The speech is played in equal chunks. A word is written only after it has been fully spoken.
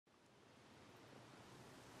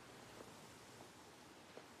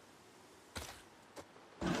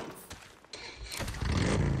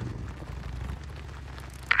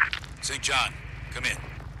St. John, come in.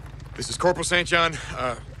 This is Corporal St. John.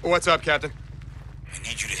 What's up, Captain? I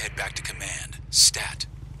need you to head back to command. Stat.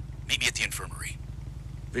 Meet me at the infirmary.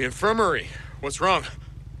 The infirmary? What's wrong?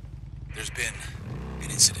 There's been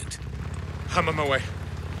an incident. I'm on my way.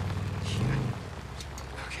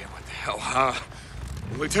 Okay, what the hell?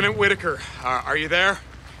 Lieutenant Whitaker, are you there?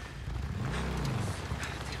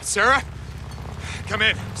 Sarah? Come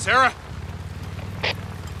in. Sarah?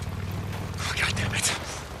 Oh, God damn it.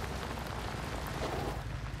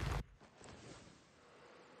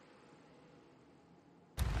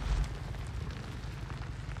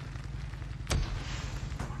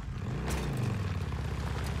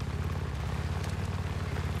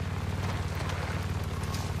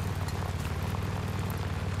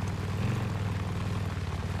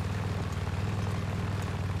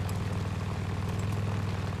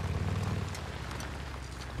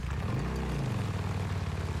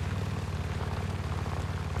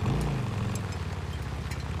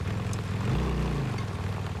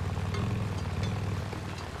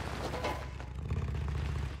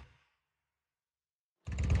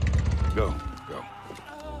 Go.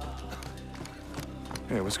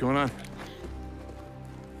 Hey, what's going on?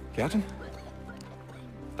 Captain?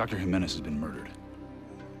 Dr. Jimenez has been murdered.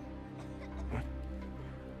 What?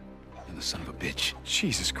 And the son of a bitch.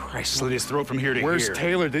 Jesus Christ. Slit his throat from here to Where's here.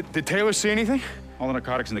 Taylor? Did Taylor see anything? All the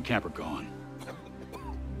narcotics in the camp are gone.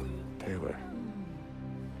 Taylor.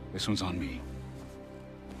 This one's on me.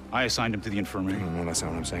 I assigned him to the infirmary. No, that's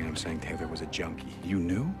not what I'm saying. I'm saying Taylor was a junkie. You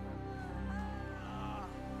knew?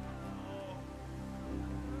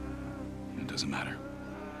 It doesn't matter.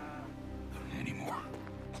 Anymore.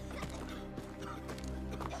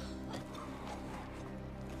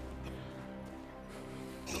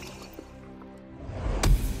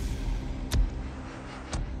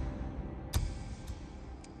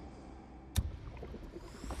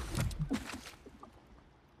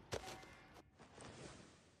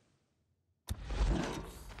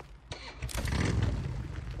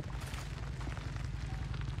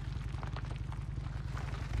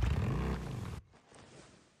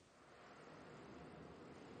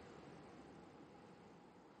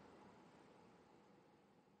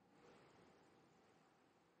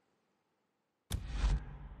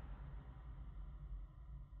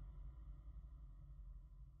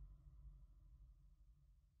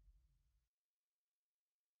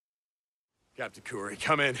 Captain Curry,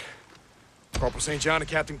 come in. Corporal St. John to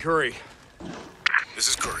Captain Curry. This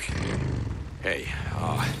is Curry. Hey,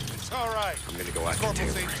 It's all right. I'm gonna go after Corporal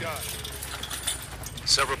Taylor. St. John.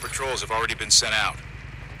 Several patrols have already been sent out.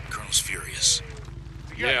 The Colonel's furious.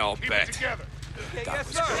 Together. Yeah, I'll Keep bet. it together. Yes,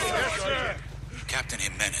 sir. Yes, sir. Captain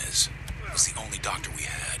Jimenez was the only doctor we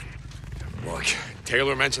had. Look,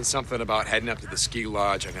 Taylor mentioned something about heading up to the ski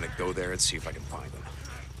lodge. I'm gonna go there and see if I can find him.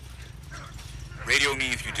 Radio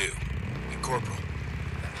me if you do. And Corporal,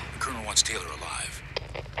 the Colonel wants Taylor alive.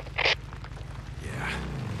 Yeah.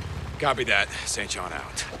 Copy that. St. John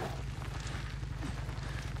out.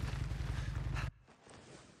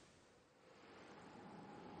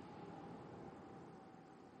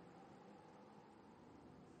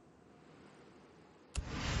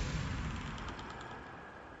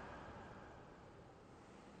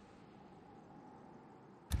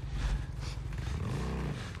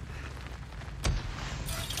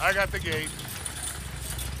 I got the gate.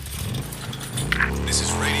 This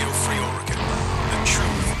is Radio Free Oregon. The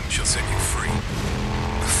truth shall set you free.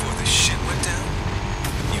 Before this shit went down,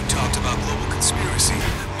 you talked about global conspiracy.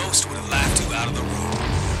 Most would have laughed you out of the room.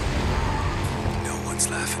 No one's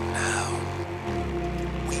laughing now.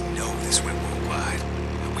 We know this went worldwide.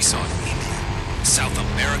 We saw it in India, South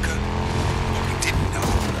America. What we didn't know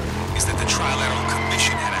is that the Trilateral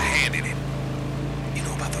Commission had a hand in it. You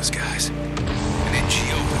know about those guys? An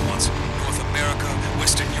NGO that wants North America,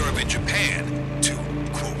 Western Europe, and Japan to,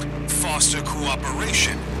 quote, foster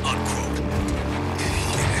cooperation, unquote.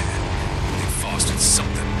 Yeah, they fostered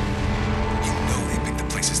something. You know they picked the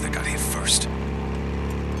places that got hit first.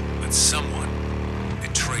 But someone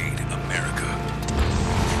betrayed America.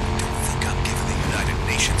 Don't think I'm giving the United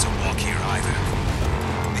Nations a walk here either.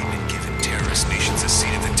 They've been giving terrorist nations a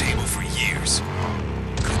seat at the table for years.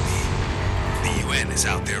 Could be. The UN is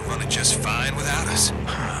out there running just fine without us.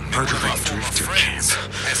 Murdering drifter friends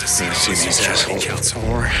has a seat on the See these Security assholes Council.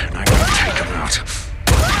 before, and I gotta take them out.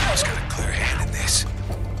 He's got a clear hand in this,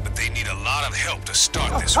 but they need a lot of help to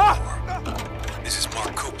start this war. This is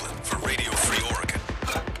Mark Copeland for Radio Free Oregon.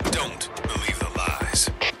 Don't believe the lies.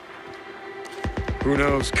 Who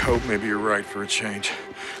knows, Cope, maybe you're right for a change.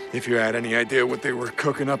 If you had any idea what they were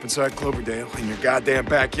cooking up inside Cloverdale in your goddamn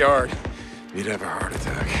backyard, you'd have a heart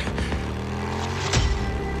attack.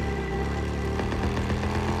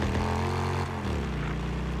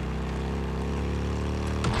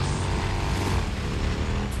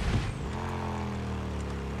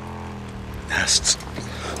 nests.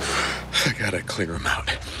 I gotta clear them out.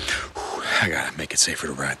 I gotta make it safer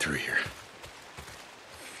to ride through here.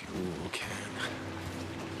 Fuel can.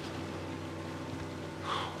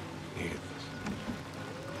 Needed this.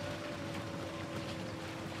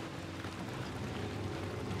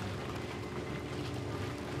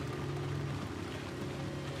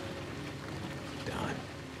 Done.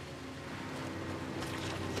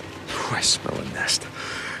 I smell a nest.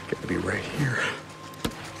 Gotta be right here.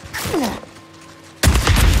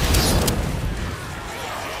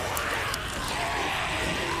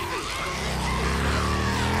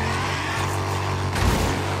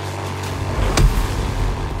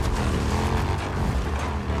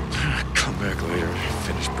 Come back later.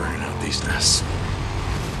 Finish burning out these nests.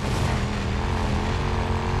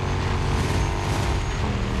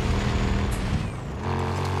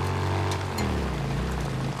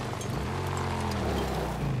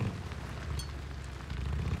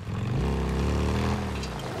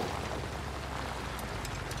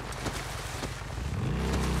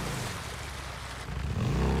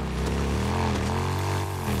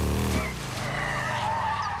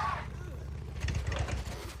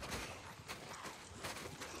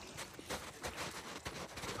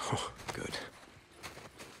 Oh, good.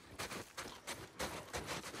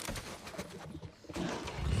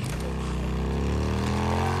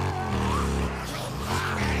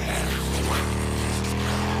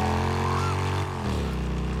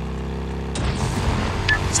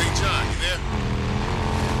 St. John, you there?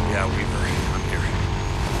 Yeah, Weaver, I'm here.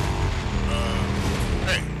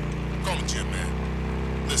 Hey, call me Jim, man.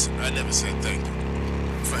 Listen, I never said thank you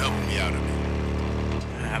for helping me out of it.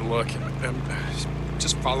 Look, I'm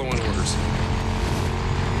just following orders. Well,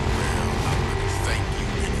 I'm gonna thank you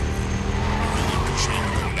anyway. I really appreciate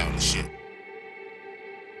you coming out and shit.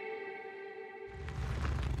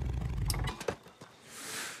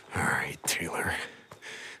 All right, Taylor.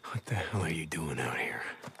 What the hell are you doing out here?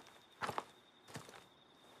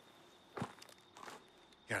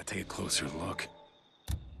 Gotta take a closer look.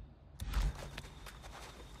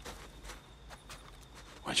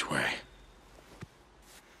 Which way?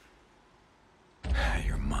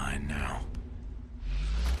 You're mine now.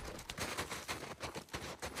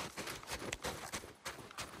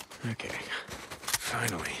 Okay,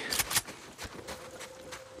 finally.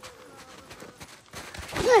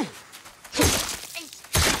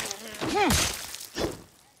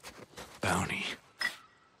 Bounty.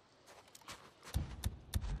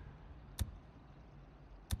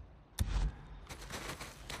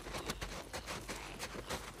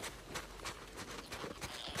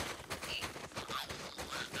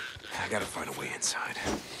 I gotta find a way inside.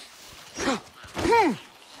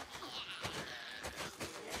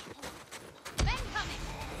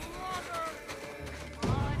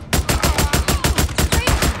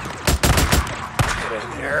 Get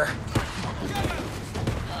in there.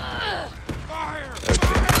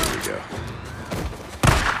 Okay, here we go.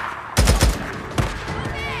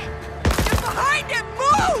 Get behind him!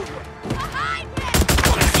 Move! Behind him!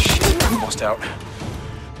 Shit, almost out.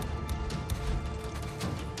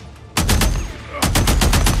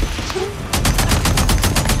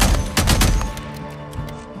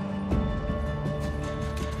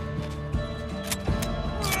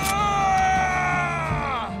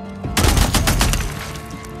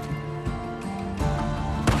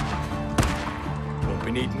 Won't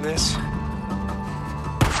be needing this.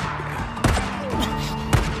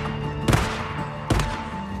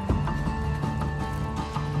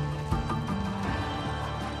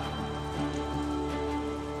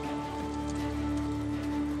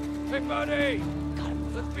 Hey, buddy!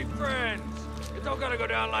 Let's be friends. It don't gotta go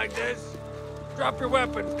down like this. Drop your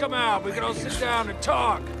weapons. Come out. We can all sit down and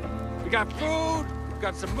talk. We got food. We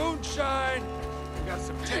got some moonshine. We got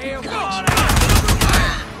some tail. Come on out!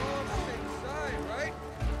 Right?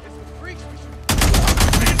 It's the freaks we should...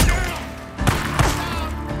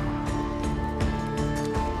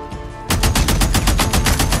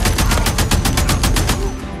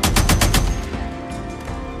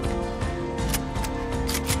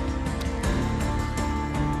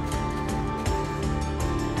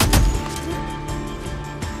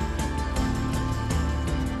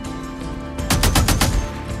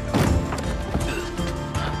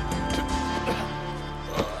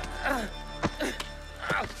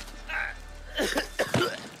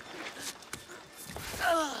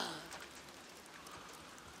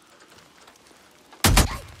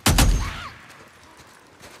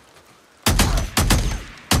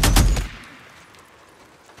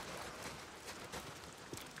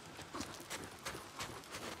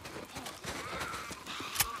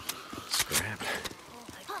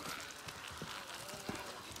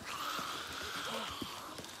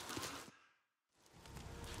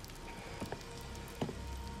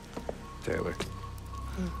 Taylor.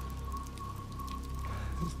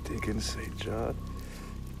 Deacon St. John.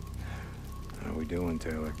 How we doing,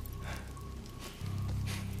 Taylor?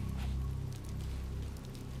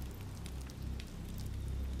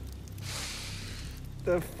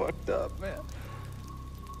 That fucked up, man.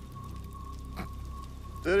 I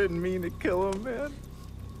didn't mean to kill him, man.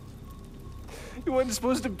 He wasn't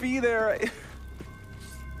supposed to be there.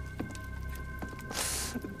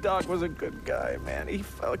 Doc was a good guy, man. He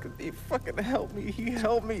fucking helped me. He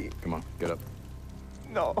helped me. Come on, get up.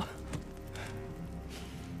 No.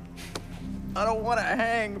 I don't want to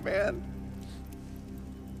hang, man.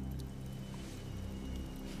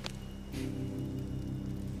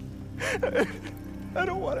 I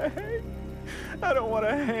don't want to hang. I don't want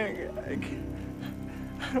to hang.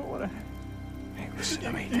 I don't want to. Hey, listen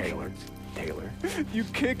to me, Taylor. Taylor. You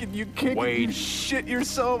kick and you kick Wade. and you shit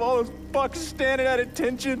yourself. All those fucks standing at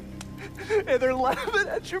attention. And they're laughing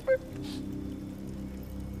at you.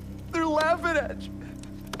 They're laughing at you.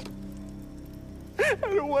 I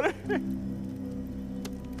don't want to hang.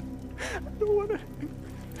 I don't want to hang.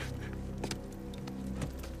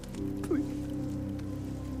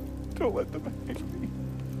 Please. Don't let them hang me.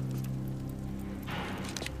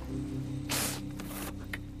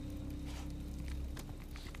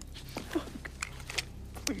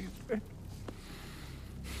 Please, man.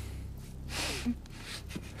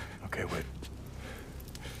 Okay, wait.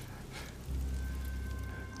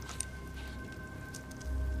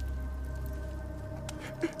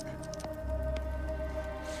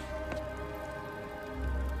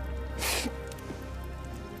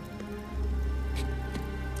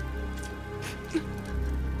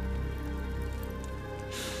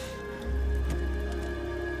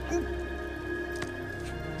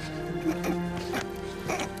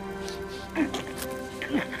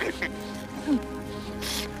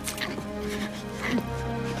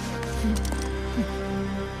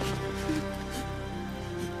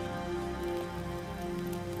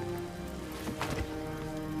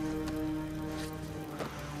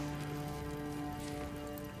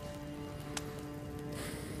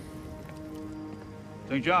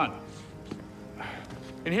 St. John.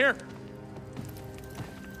 In here.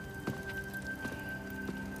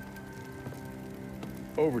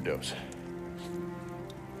 Overdose.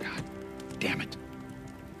 God damn it.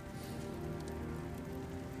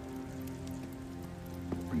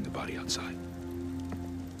 Bring the body outside.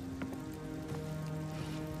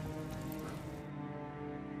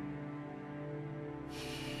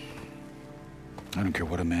 I don't care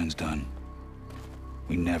what a man's done.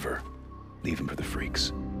 We never leave him for the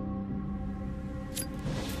freaks.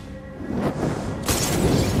 I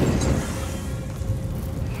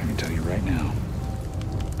can tell you right now,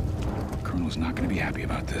 the Colonel's not going to be happy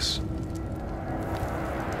about this.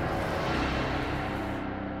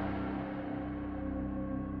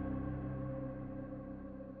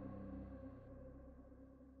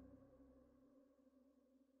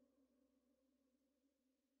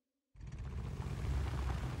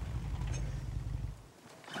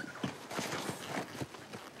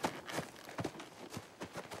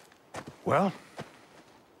 Well?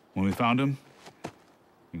 When we found him,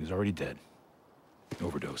 he was already dead.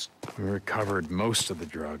 Overdosed. We recovered most of the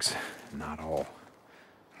drugs, not all.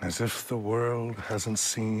 As if the world hasn't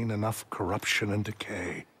seen enough corruption and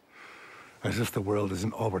decay. As if the world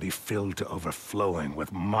isn't already filled to overflowing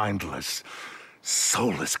with mindless,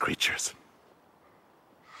 soulless creatures.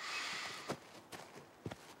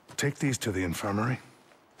 Take these to the infirmary.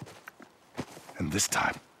 And this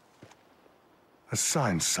time,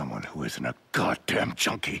 assign someone who isn't a goddamn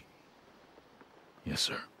junkie. Yes,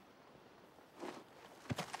 sir.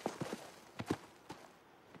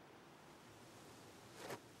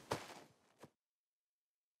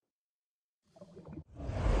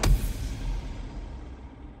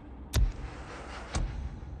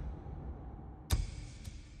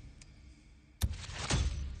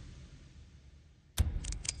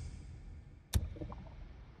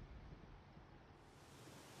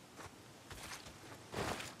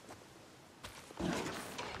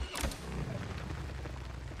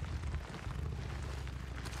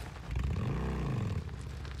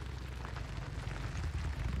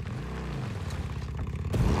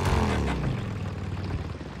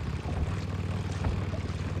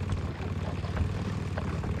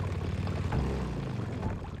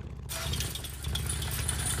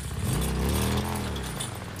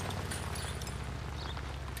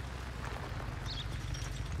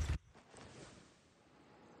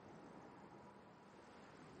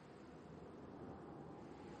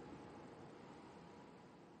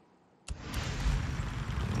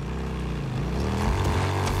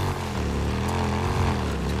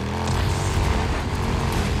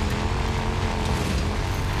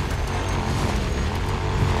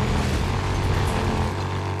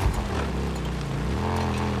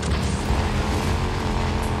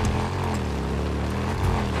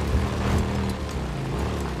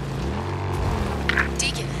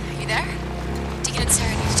 Sarah,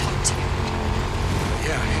 I need to talk to you.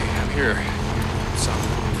 Yeah, hey, I'm here. Sound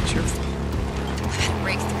cheerful. I've had a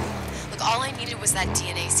breakthrough. Look, all I needed was that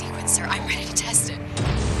DNA sequencer. I'm ready to test it.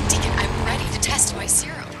 Deacon, I'm ready to test my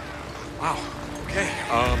serum. Wow. Okay.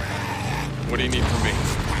 What do you need from me?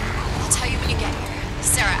 I'll tell you when you get here.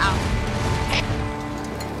 Sarah, out.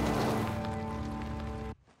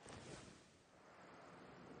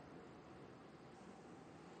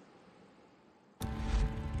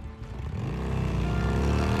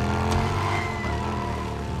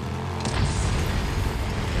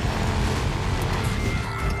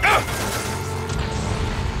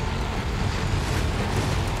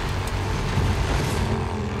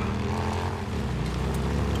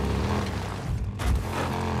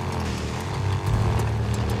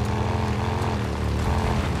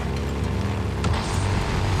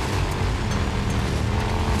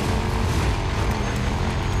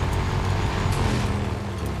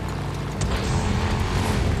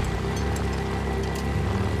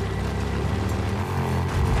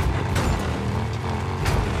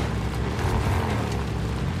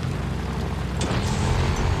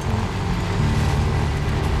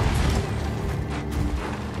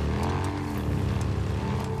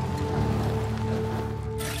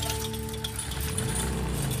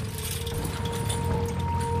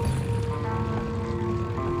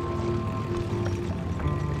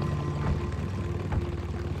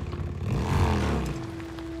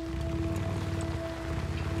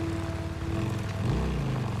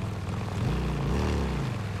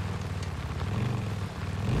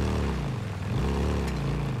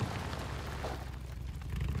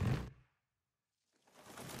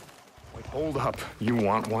 Hold up. You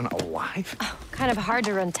want one alive? Oh, kind of hard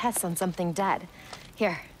to run tests on something dead.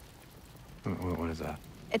 Here. What is that?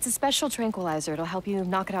 It's a special tranquilizer. It'll help you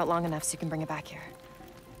knock it out long enough so you can bring it back here.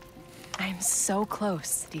 I'm so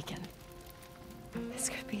close, Deacon. This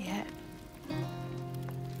could be it.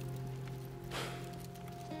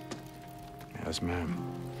 Yes, ma'am.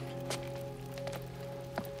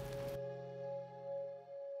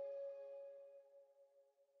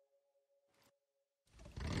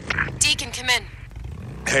 Deacon, come in.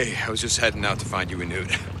 Hey, I was just heading out to find you a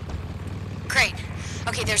nude. Great.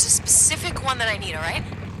 Okay, there's a specific one that I need, all right?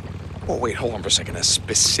 Oh, wait, hold on for a second. A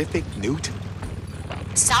specific newt?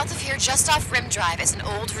 South of here, just off Rim Drive, is an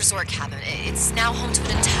old resort cabin. It's now home to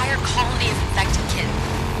an entire colony of infected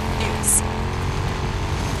kids.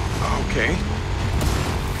 Okay.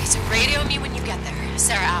 Okay, so radio me when you get there.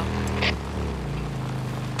 Sarah, out.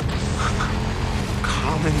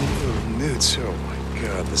 Common newts. Oh my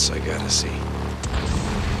God, this I gotta see.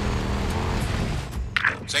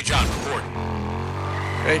 St. John, report.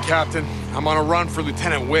 Hey, Captain. I'm on a run for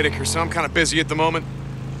Lieutenant Whitaker, so I'm kind of busy at the moment.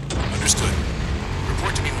 Understood.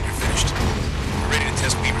 Report to me when you're finished. We're ready to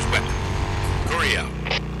test Weaver's weapon. Corey out.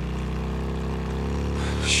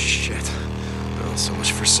 Shit. Well, so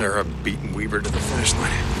much for Sarah beating Weaver to the finish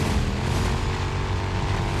line.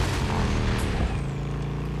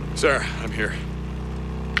 Sarah, I'm here.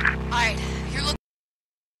 All right, you're looking.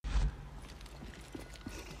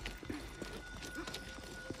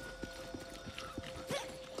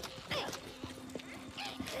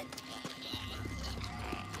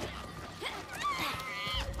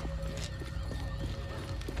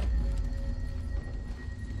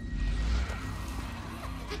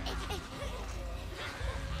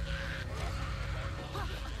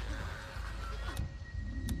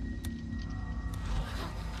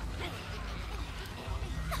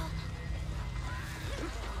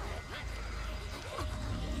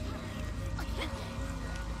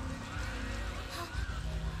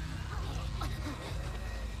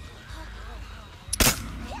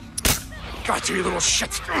 Got you, you little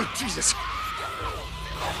shit. Oh, Jesus.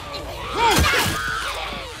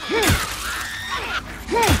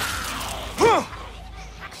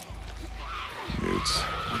 Dudes,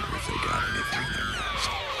 wonder if they got anything in their nest.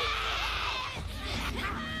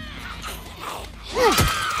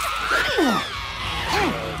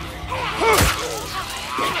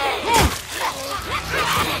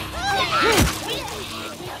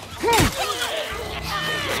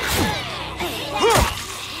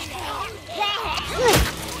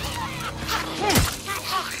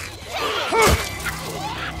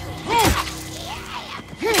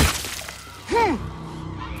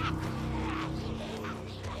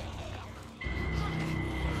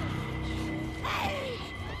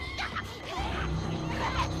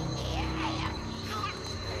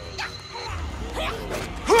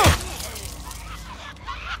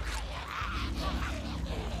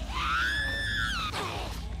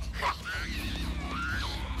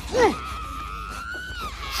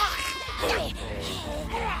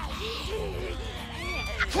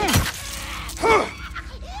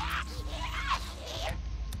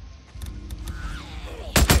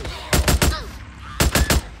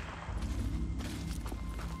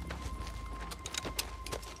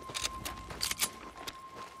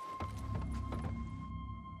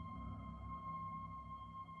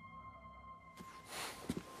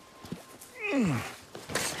 You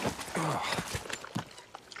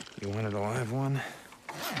wanted a live one?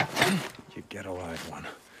 You get a live one.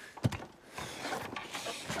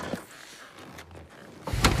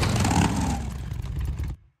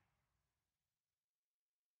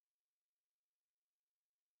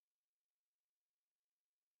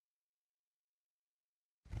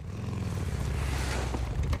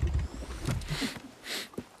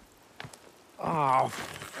 Oh,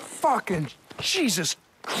 fucking Jesus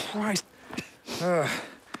Christ.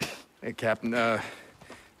 Hey, Captain,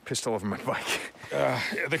 pistol over my bike.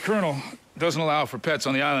 The Colonel doesn't allow for pets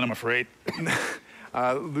on the island, I'm afraid.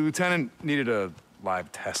 The Lieutenant needed a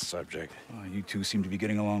live test subject. You two seem to be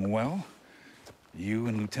getting along well. You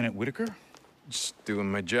and Lieutenant Whitaker? Just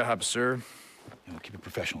doing my job, sir. Yeah, well, keep it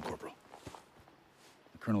professional, Corporal.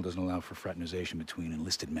 The Colonel doesn't allow for fraternization between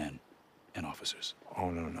enlisted men and officers. Oh,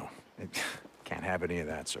 no. Can't have any of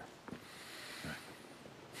that, sir. Right.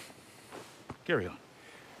 Carry on.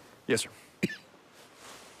 Yes, sir.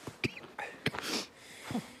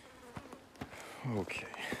 Okay.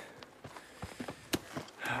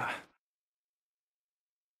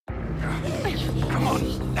 Come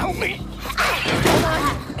on, help me!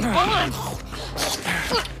 Hold on!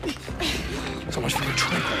 So much for the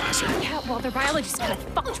tranquilizer. Yeah, well, their biology's kind of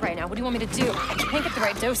fucked right now. What do you want me to do? I can't get the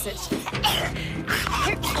right dosage.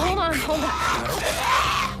 Here, hold on.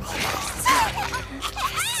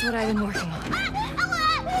 This is what I've been working on.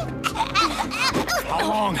 How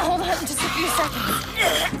long? Hold on, just a few seconds.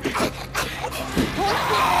 Hold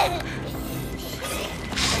on.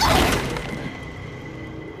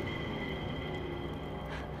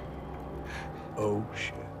 Oh,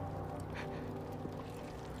 shit.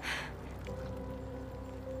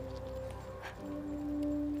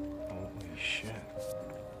 Holy shit.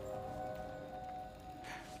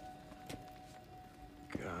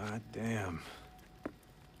 God damn.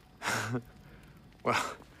 Well,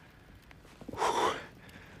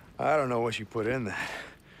 I don't know what you put in that.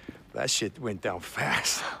 That shit went down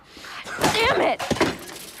fast. Damn it!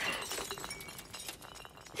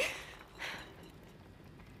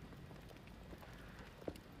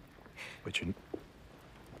 But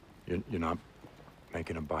you're not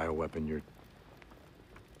making a bioweapon. You're.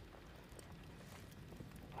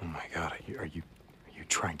 Oh my God! Are you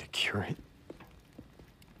trying to cure it?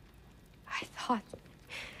 I thought that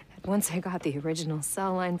once I got the original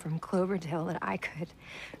cell line from Cloverdale that I could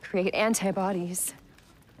create antibodies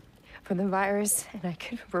for the virus and I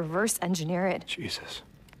could reverse engineer it. Jesus.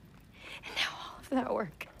 And now all of that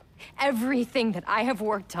work, everything that I have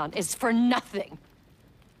worked on is for nothing.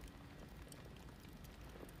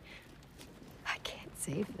 I can't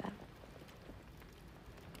save them.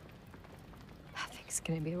 Nothing's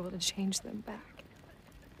gonna be able to change them back.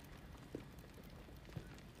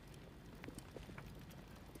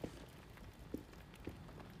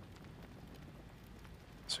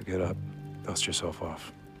 So get up, dust yourself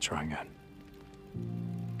off, try again.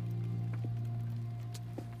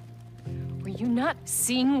 Were you not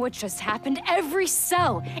seeing what just happened? Every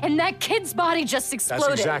cell in that kid's body just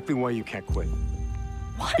exploded. That's exactly why you can't quit.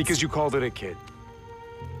 What? Because you called it a kid.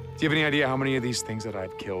 Do you have any idea how many of these things that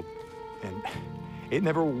I've killed? And it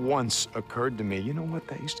never once occurred to me, you know what,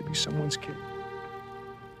 that used to be someone's kid.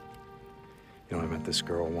 You know, I met this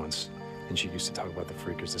girl once, and she used to talk about the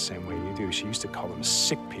freakers the same way you do. She used to call them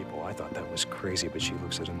sick people. I thought that was crazy, but she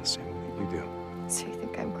looks at them the same way you do. So you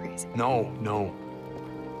think I'm crazy? No.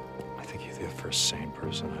 I think you're the first sane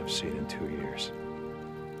person I've seen in 2 years.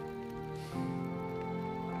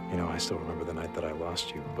 You know, I still remember the night that I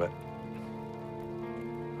lost you, but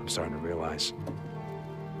I'm starting to realize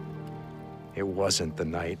it wasn't the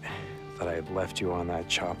night that I had left you on that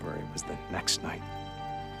chopper. It was the next night.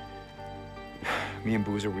 Me and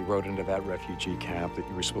Boozer, we rode into that refugee camp that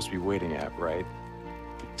you were supposed to be waiting at, right?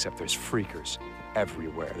 Except there's freakers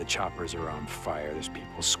everywhere. The choppers are on fire. There's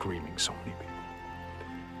people screaming, so many people.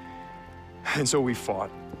 And so we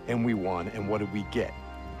fought, and we won, and what did we get?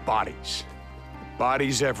 Bodies.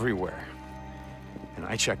 Bodies everywhere. And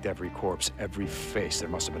I checked every corpse, every face. There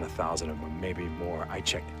must have been 1,000 of them, maybe more. I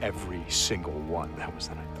checked every single one. That was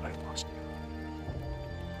the night that I lost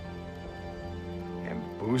you. And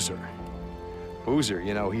Boozer,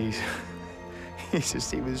 you know, he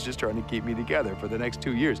was just trying to keep me together for the next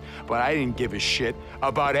 2 years. But I didn't give a shit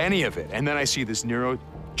about any of it. And then I see this Nero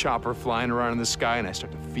chopper flying around in the sky, and I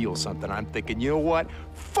start to feel something. I'm thinking, you know what?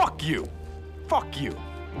 Fuck you. Fuck you.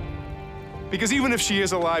 Because even if she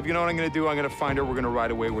is alive, you know what I'm gonna do? I'm gonna find her, we're gonna ride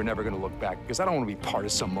away, we're never gonna look back. Because I don't wanna be part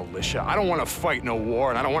of some militia. I don't wanna fight no war,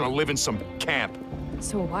 and I don't wanna live in some camp.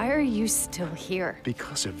 So why are you still here?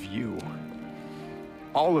 Because of you.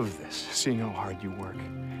 All of this, seeing how hard you work,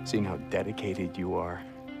 seeing how dedicated you are.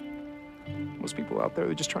 Most people out there,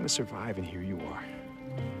 they're just trying to survive, and here you are.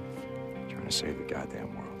 Trying to save the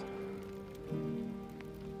goddamn world.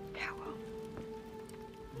 Yeah, well,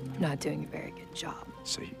 I'm not doing a very good job.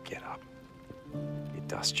 So you get up, you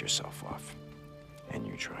dust yourself off, and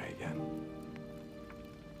you try again.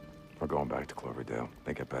 We're going back to Cloverdale.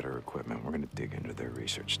 They get better equipment. We're gonna dig into their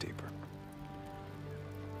research deeper.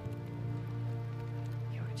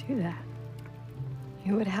 You would do that.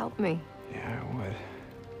 You would help me. Yeah, I would.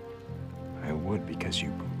 I would, because you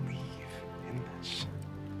believe in this.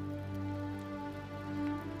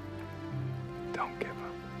 Don't give up.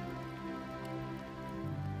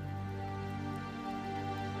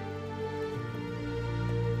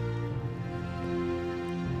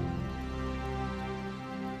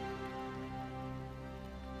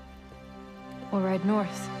 We'll ride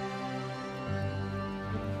north.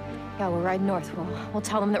 Yeah, we'll ride north. We'll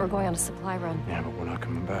tell them that we're going on a supply run. Yeah, but we're not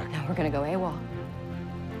coming back. No, we're gonna go AWOL.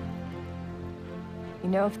 You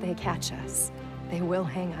know, if they catch us, they will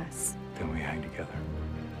hang us. Then we hang together.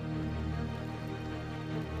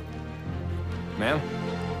 Ma'am?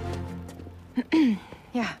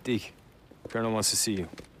 Yeah. Deke, Colonel wants to see you.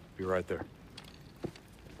 Be right there.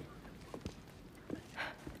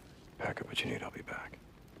 Pack up what you need, I'll be back.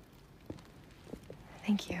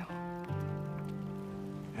 Thank you.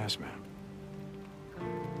 Yes, ma'am.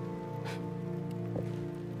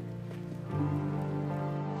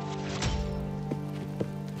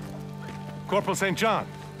 Corporal St. John,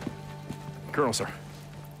 Colonel, sir.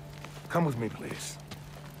 come with me, please.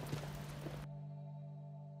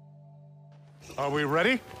 Are we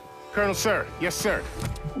ready? Colonel, sir. Yes, sir.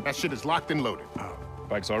 That shit is locked and loaded.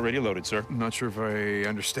 Bike's already loaded, sir. I'm not sure if I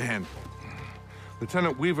understand.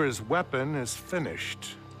 Lieutenant Weaver's weapon is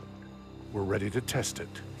finished. We're ready to test it.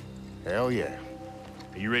 Hell yeah.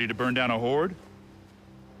 Are you ready to burn down a horde?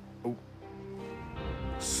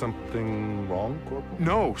 Something wrong, Corporal?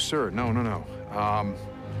 No, sir. No.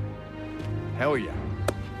 Hell yeah.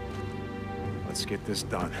 Let's get this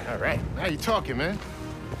done. All right. Now you talking, man.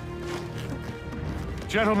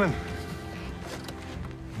 Gentlemen,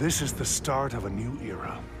 this is the start of a new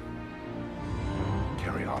era.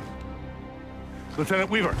 Carry on. Lieutenant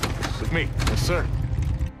Weaver, with me. Yes, sir.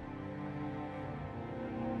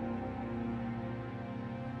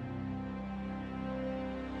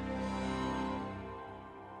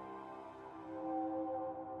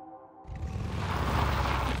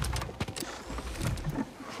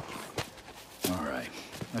 All right.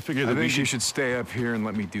 I figured that I we think should... you should stay up here and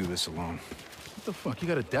let me do this alone. What the fuck? You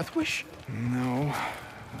got a death wish? No,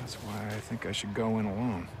 that's why I think I should go in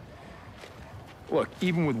alone. Look,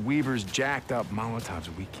 even with Weaver's jacked up Molotovs,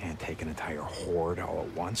 we can't take an entire horde all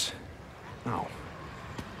at once. No.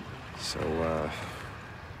 So,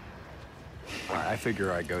 I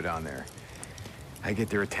figure I go down there. I get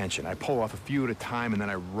their attention. I pull off a few at a time, and then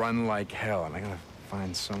I run like hell. And I gotta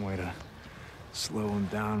find some way to slow them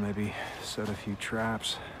down, maybe set a few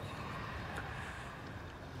traps.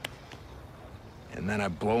 And then I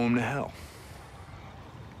blow them to hell.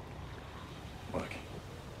 Look,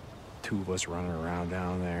 two of us running around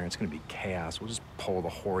down there, it's gonna be chaos. We'll just pull the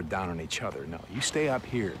horde down on each other. No, you stay up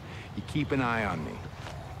here. You keep an eye on me.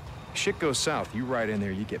 If shit goes south, you ride in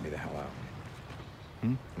there, you get me the hell out.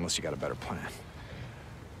 Unless you got a better plan.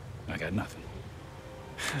 I got nothing.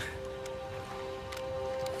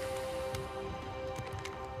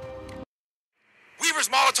 Weaver's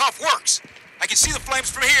Molotov works. I can see the flames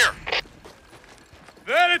from here.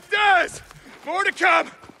 That it does! More to come!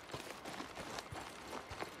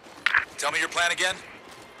 Tell me your plan again.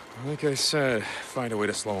 Like I said, find a way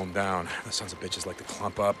to slow them down. The sons of bitches like to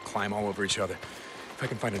clump up, climb all over each other. If I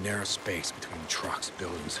can find a narrow space between trucks,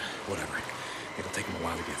 buildings, whatever, it'll take them a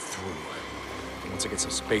while to get through. And once I get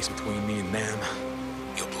some space between me and them,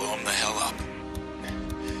 You'll blow them the hell up.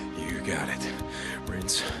 you got it.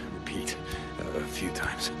 Rinse, repeat, a few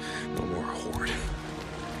times. No more horde.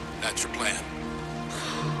 That's your plan.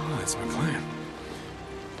 Oh, that's my plan.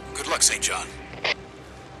 Good luck, St. John.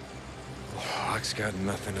 Luck's got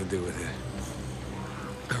nothing to do with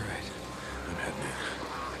it. All right, I'm heading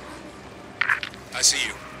in. I see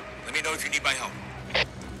you. Let me know if you need my help.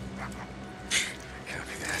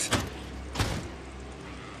 Copy that.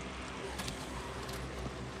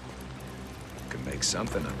 Could make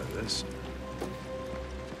something out of this.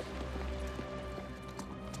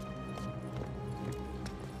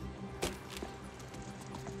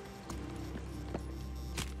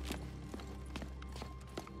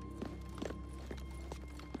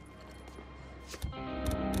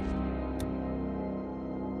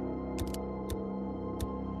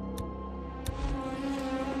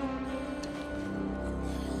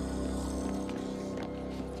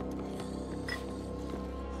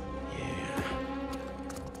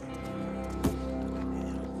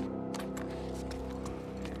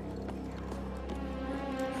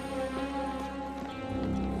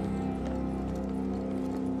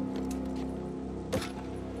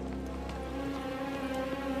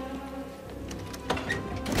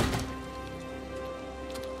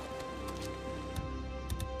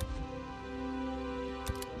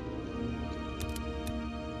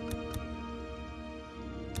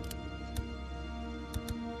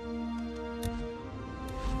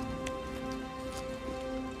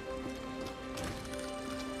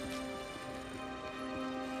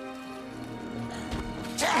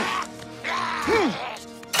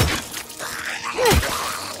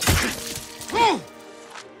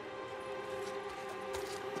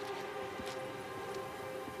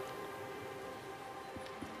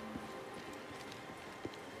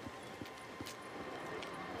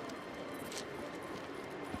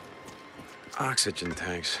 Oxygen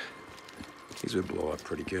tanks. These would blow up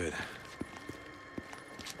pretty good.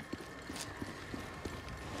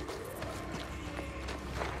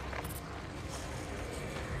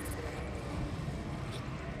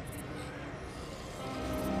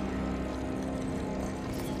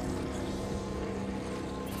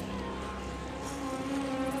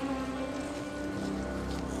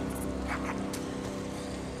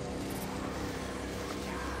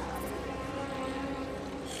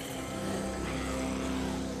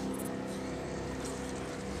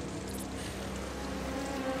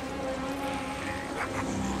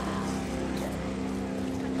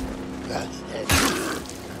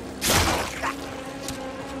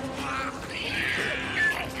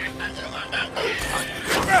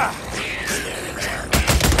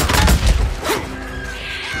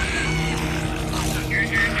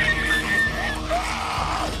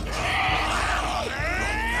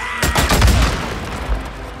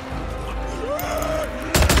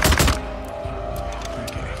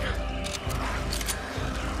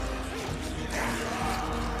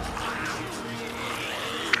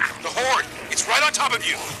 Top of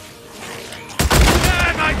you!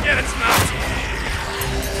 Yeah, not yet, it's not!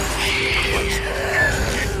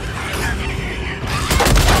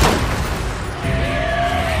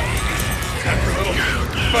 Time for a little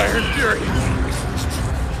fire and fury.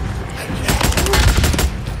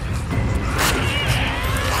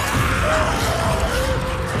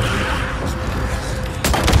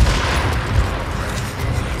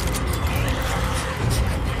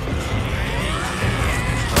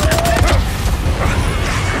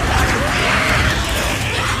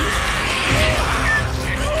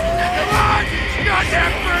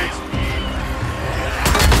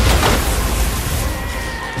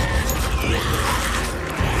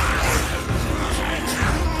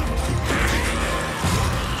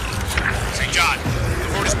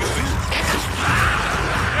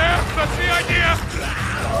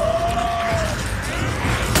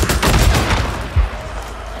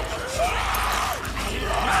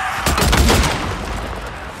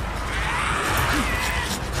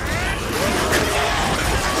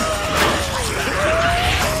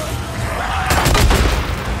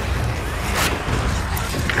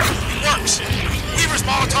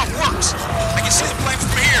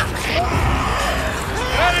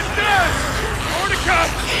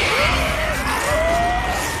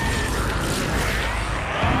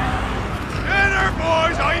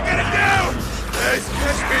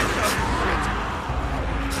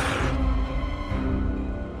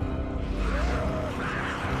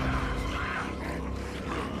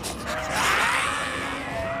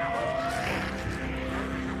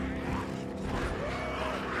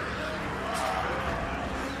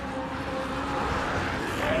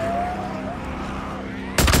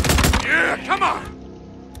 Come on!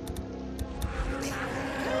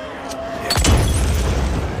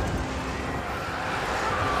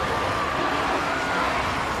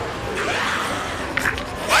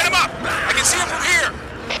 Light him up! I can see him from here!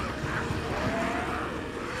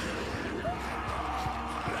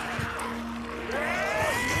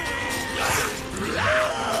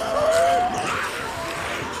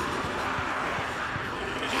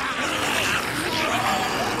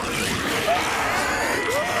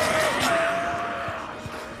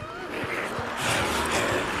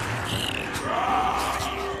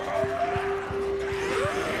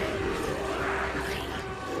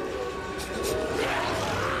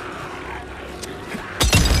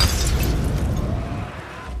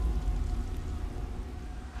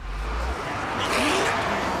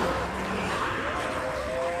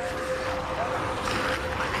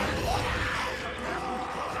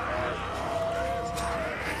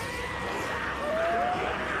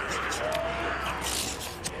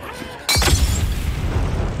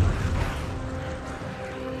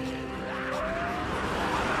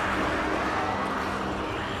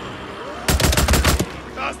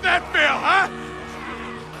 How's that feel, huh?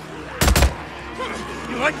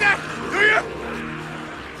 You like that? Do you?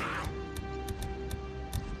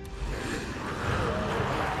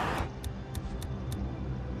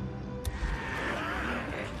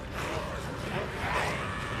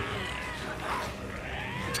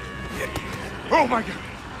 Oh my God!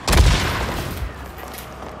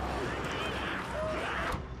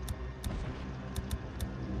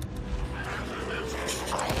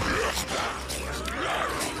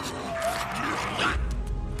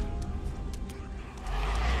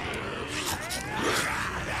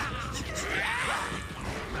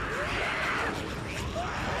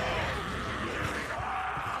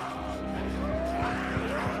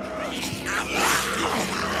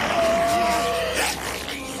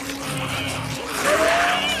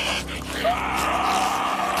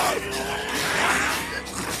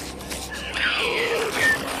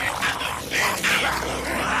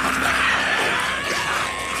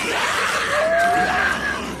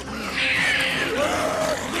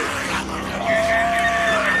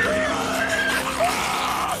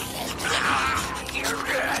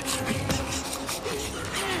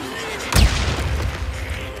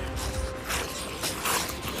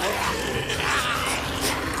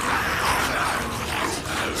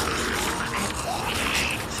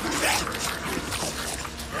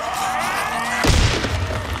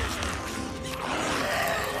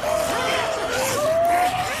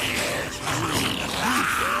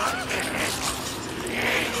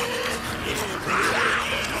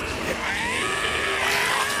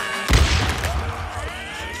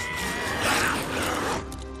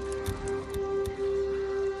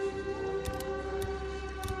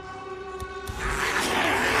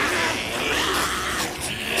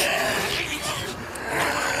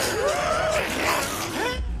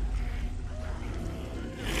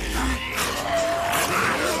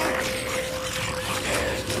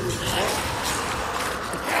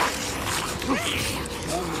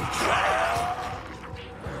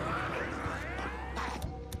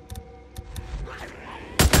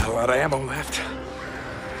 ammo left.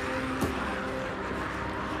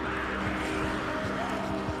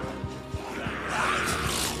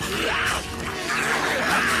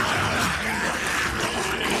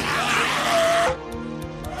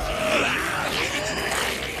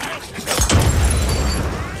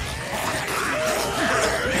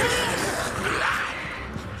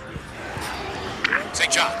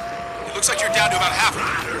 St. John, it looks like you're down to about half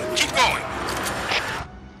of it. Keep going.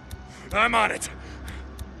 I'm on it.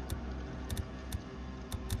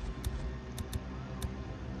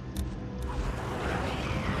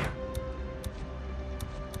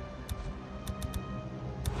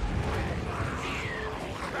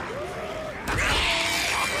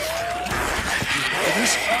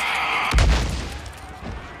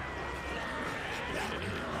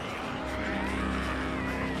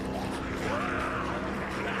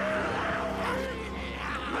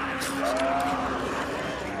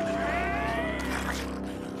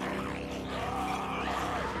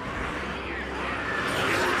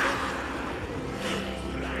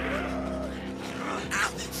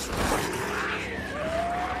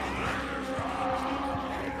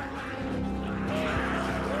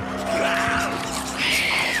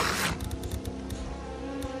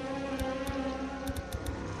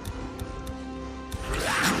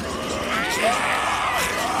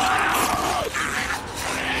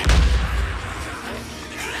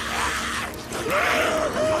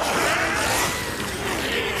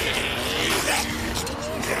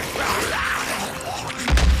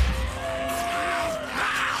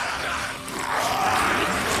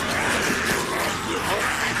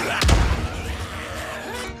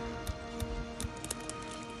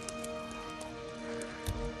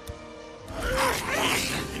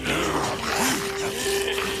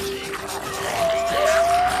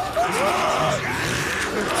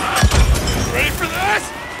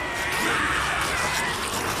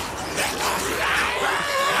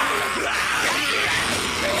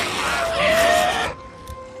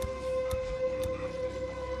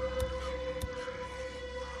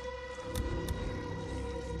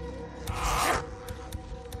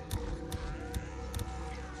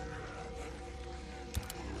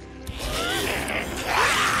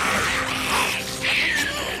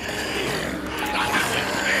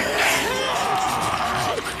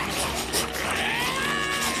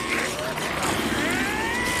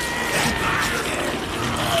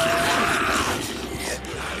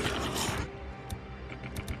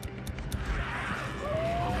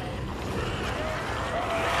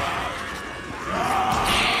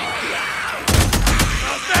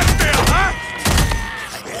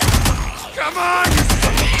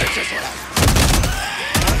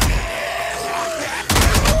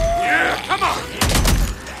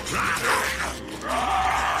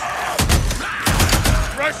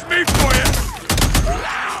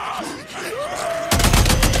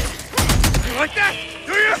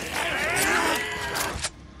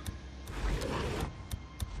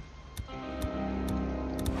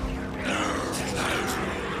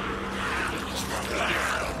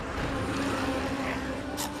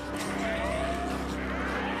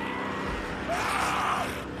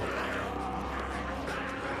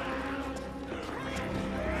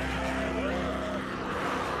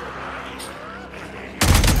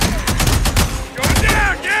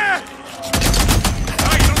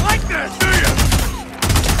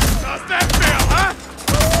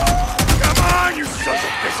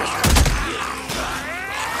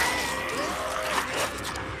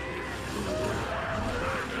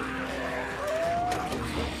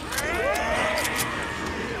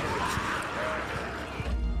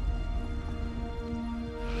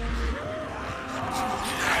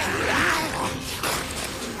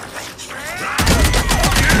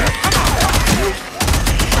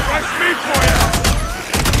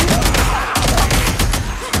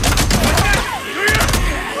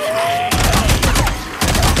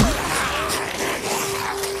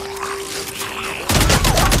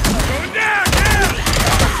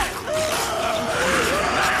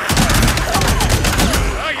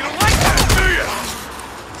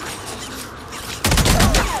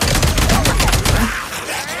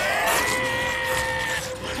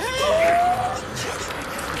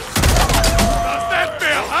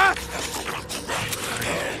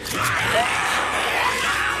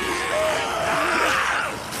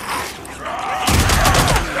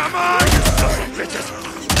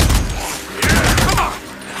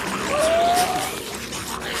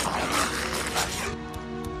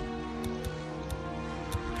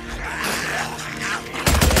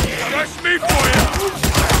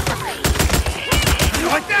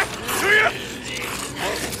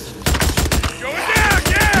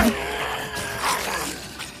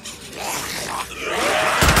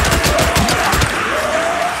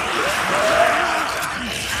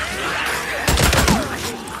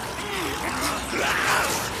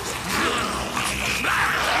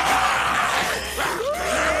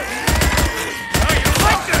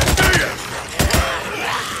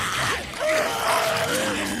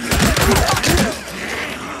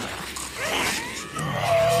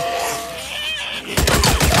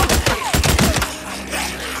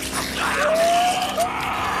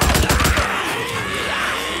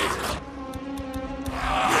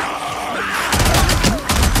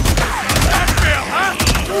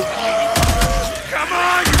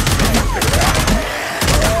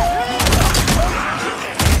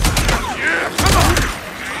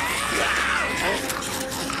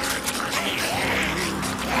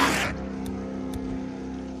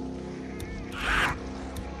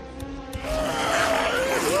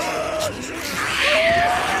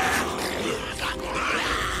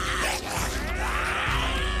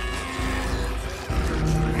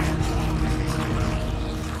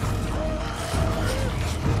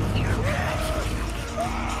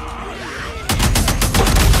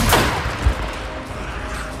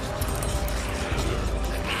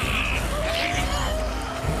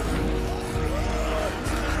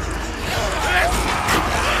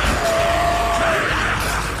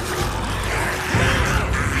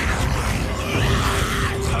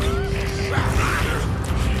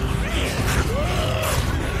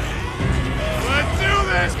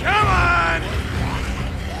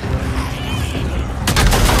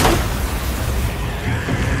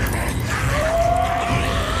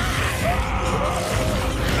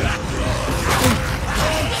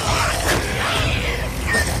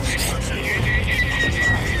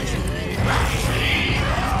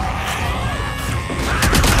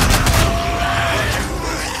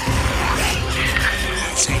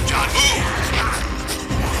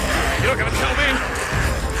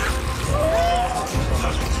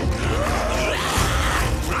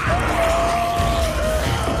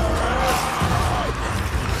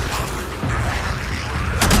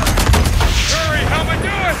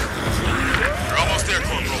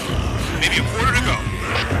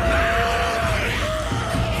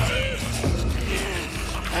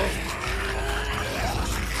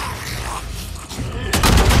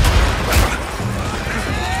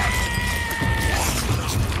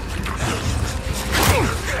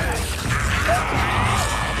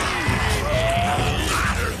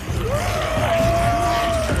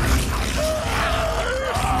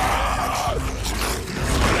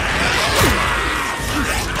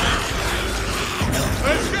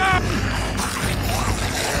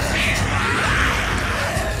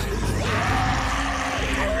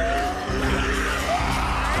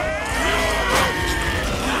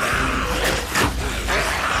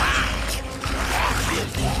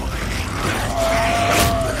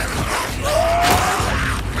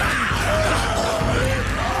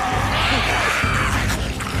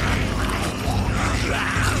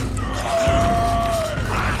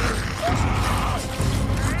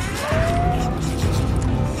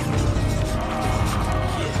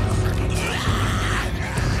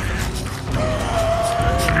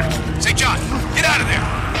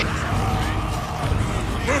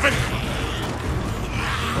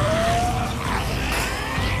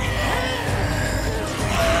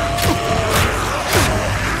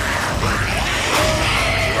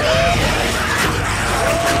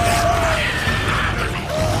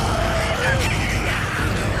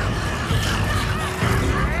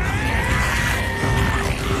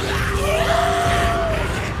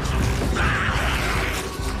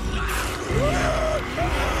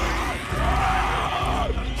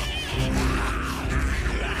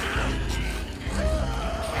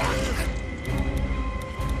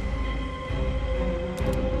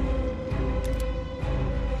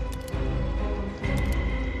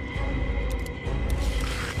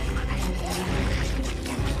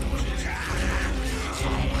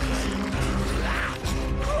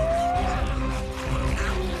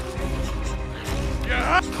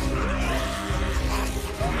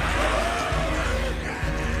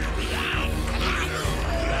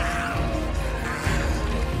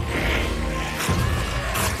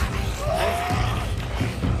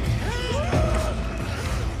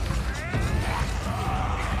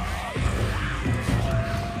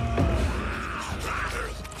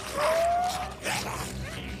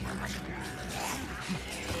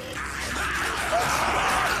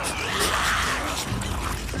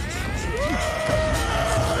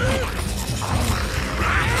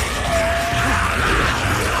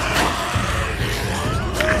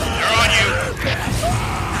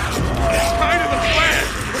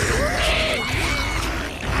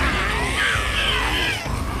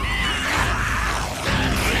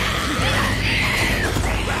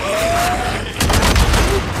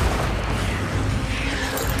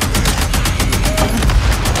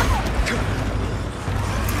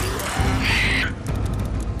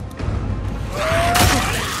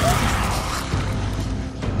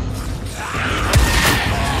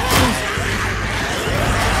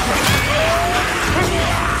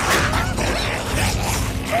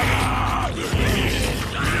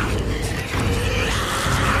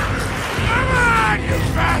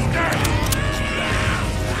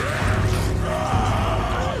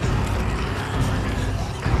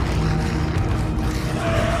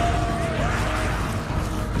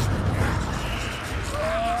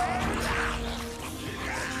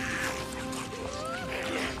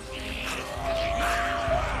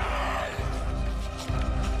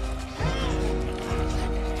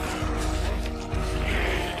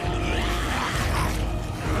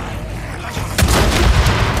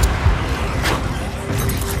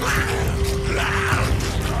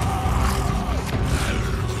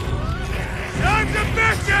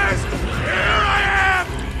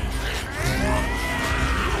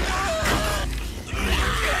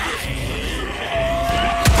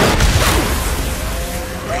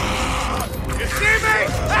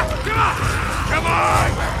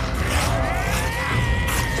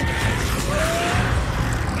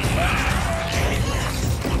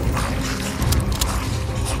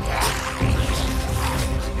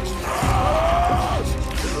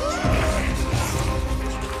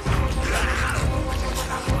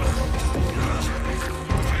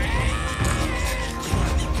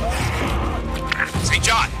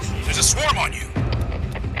 There's a swarm on you.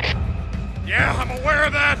 Yeah, I'm aware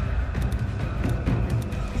of that.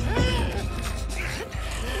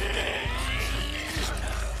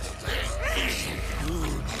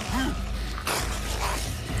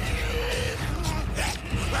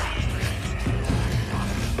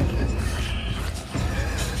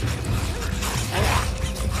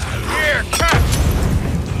 Here, catch!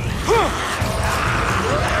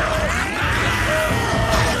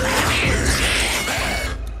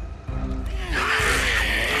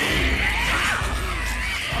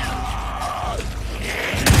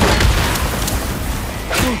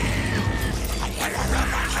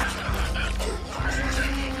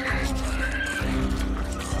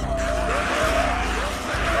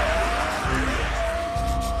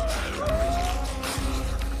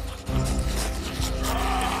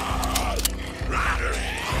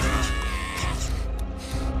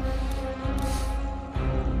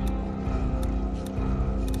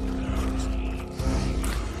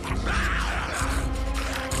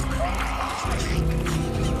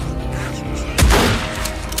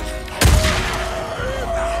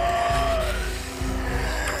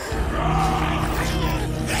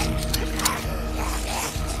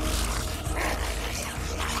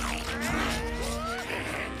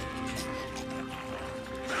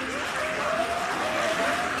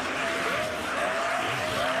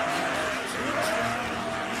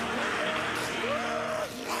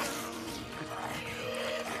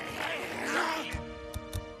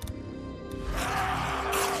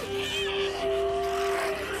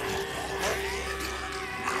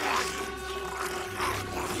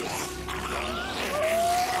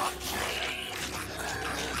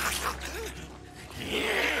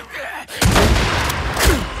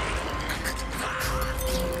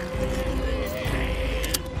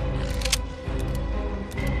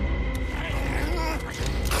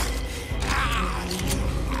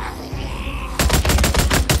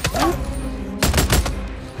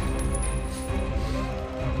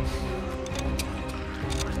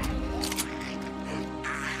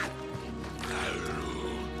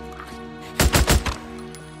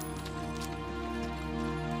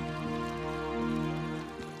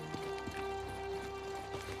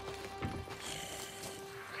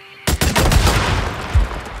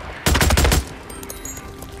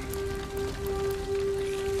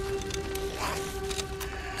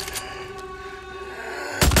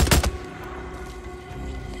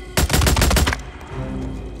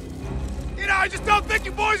 I just don't think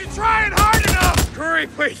you boys are trying hard enough! Hurry,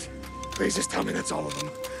 please. Please just tell me that's all of them.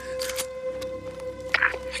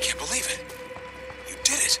 I can't believe it. You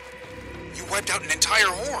did it. You wiped out an entire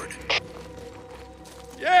horde.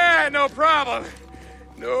 Yeah, no problem.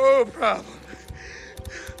 No problem.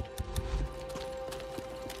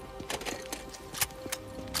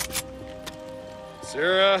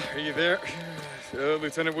 Sarah, are you there?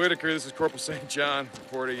 Lieutenant Whitaker, this is Corporal St. John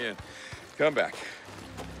reporting in. Come back.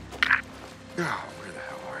 Oh, where the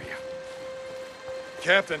hell are you?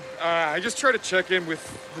 Captain, I just tried to check in with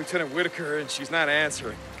Lieutenant Whitaker and she's not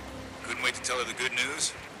answering. Couldn't wait to tell her the good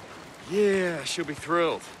news? Yeah, she'll be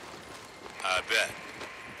thrilled. I bet.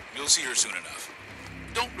 You'll see her soon enough.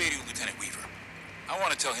 Don't radio Lieutenant Weaver. I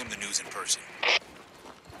want to tell him the news in person.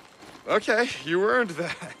 Okay, you earned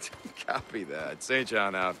that. Copy that. St.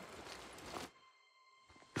 John out.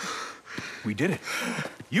 We did it.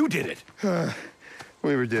 You did it.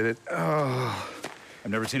 Weaver did it. Oh. I've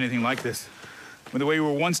never seen anything like this. When the way you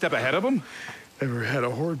were one step ahead of them? Ever had a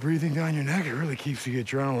horde breathing down your neck? It really keeps the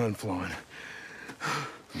adrenaline flowing.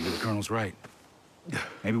 Maybe the Colonel's right.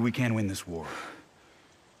 Maybe we can win this war.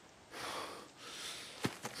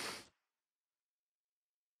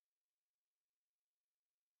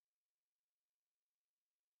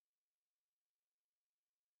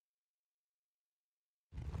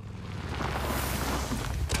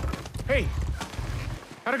 Hey!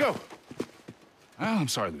 How'd it go? Oh, I'm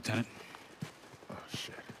sorry, Lieutenant. Oh,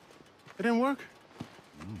 shit. It didn't work?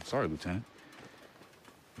 I'm sorry, Lieutenant.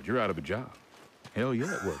 But you're out of a job. Hell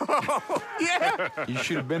yeah, it worked. Oh, yeah? You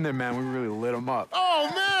should have been there, man. We really lit them up.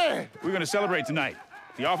 Oh, man! We're gonna celebrate tonight.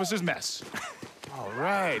 The officer's mess. All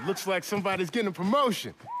right. Looks like somebody's getting a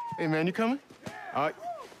promotion. Hey, man, you coming?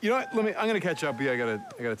 You know what? I'm gonna catch up with you. I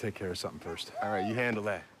gotta take care of something first. All right, you handle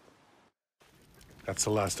that. That's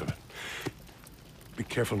the last of it. Be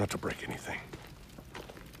careful not to break anything.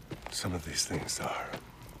 Some of these things are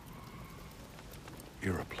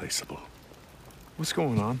irreplaceable. What's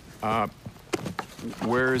going on?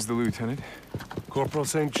 Where is the lieutenant? Corporal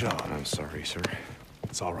St. John. I'm sorry, sir.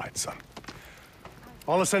 It's all right, son.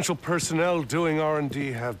 All essential personnel doing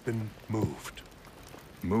R&D have been moved.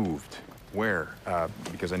 Moved? Where?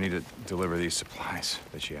 Because I need to deliver these supplies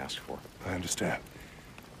that she asked for. I understand.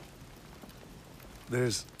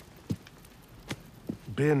 There's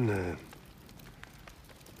been,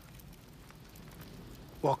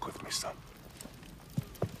 walk with me, son.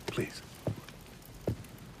 Please.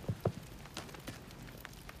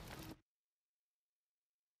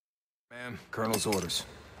 Ma'am, Colonel's orders.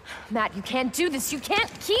 Matt, you can't do this. You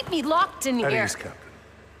can't keep me locked in At here. ease, Captain.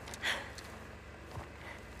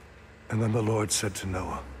 And then the Lord said to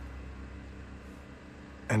Noah,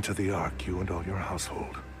 "Enter the ark, you and all your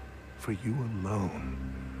household, for you alone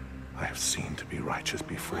I have seen to be righteous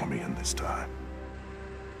before me in this time."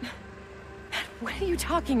 What are you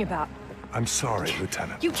talking about? I'm sorry,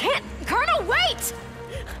 Lieutenant. You can't... Colonel, wait!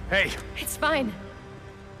 Hey! It's fine.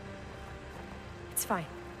 It's fine.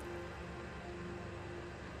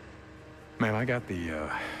 Ma'am, I got the,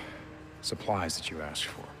 supplies that you asked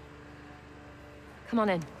for. Come on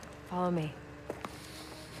in. Follow me.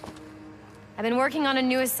 I've been working on a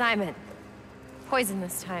new assignment. Poison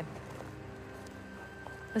this time.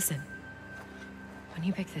 Listen. When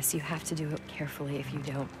you pick this, you have to do it carefully. If you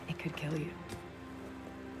don't, it could kill you.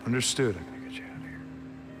 Understood. I'm gonna get you out of here.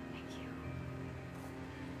 Thank you.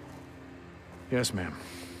 Yes, ma'am.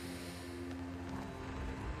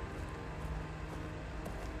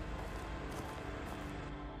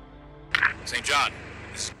 St. John,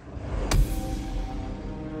 this...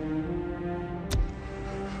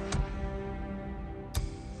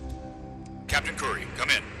 Captain Curry, come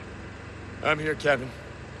in. I'm here, Captain.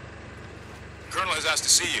 Colonel has asked to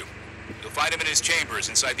see you. You'll find him in his chambers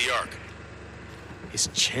inside the Ark. His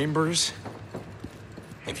chambers?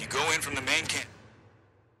 If you go in from the main camp...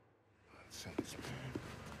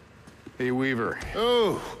 Hey, Weaver.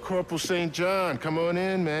 Oh, Corporal St. John, come on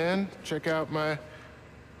in, man. Check out my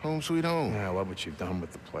home sweet home. Yeah, I love what you've done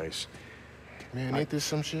with the place. Man, ain't this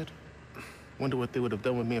some shit? Wonder what they would have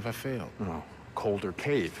done with me if I failed. Oh, colder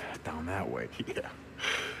cave down that way. Yeah,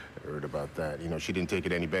 I heard about that. You know, she didn't take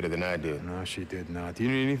it any better than I did. No, she did not. Do you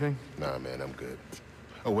need anything? Nah, man, I'm good.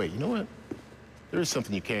 Oh, wait, you know what? There is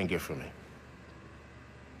something you can get from me.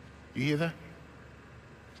 You hear that?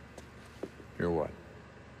 Hear what?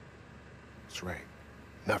 That's right.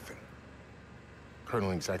 Nothing. Colonel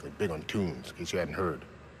ain't exactly big on tunes, in case you hadn't heard.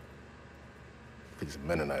 I think he's a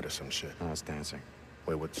Mennonite or some shit. No, it's dancing.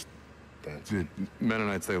 Wait, what's dancing? Dude,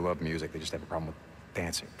 Mennonites, they love music. They just have a problem with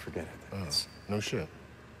dancing. Forget it. Oh, no shit.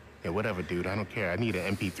 Yeah, whatever, dude. I don't care. I need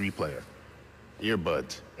an MP3 player.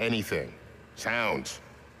 Earbuds. Anything. Sounds.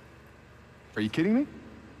 Are you kidding me?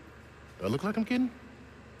 Do I look like I'm kidding?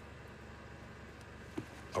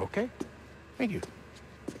 Okay. Thank you.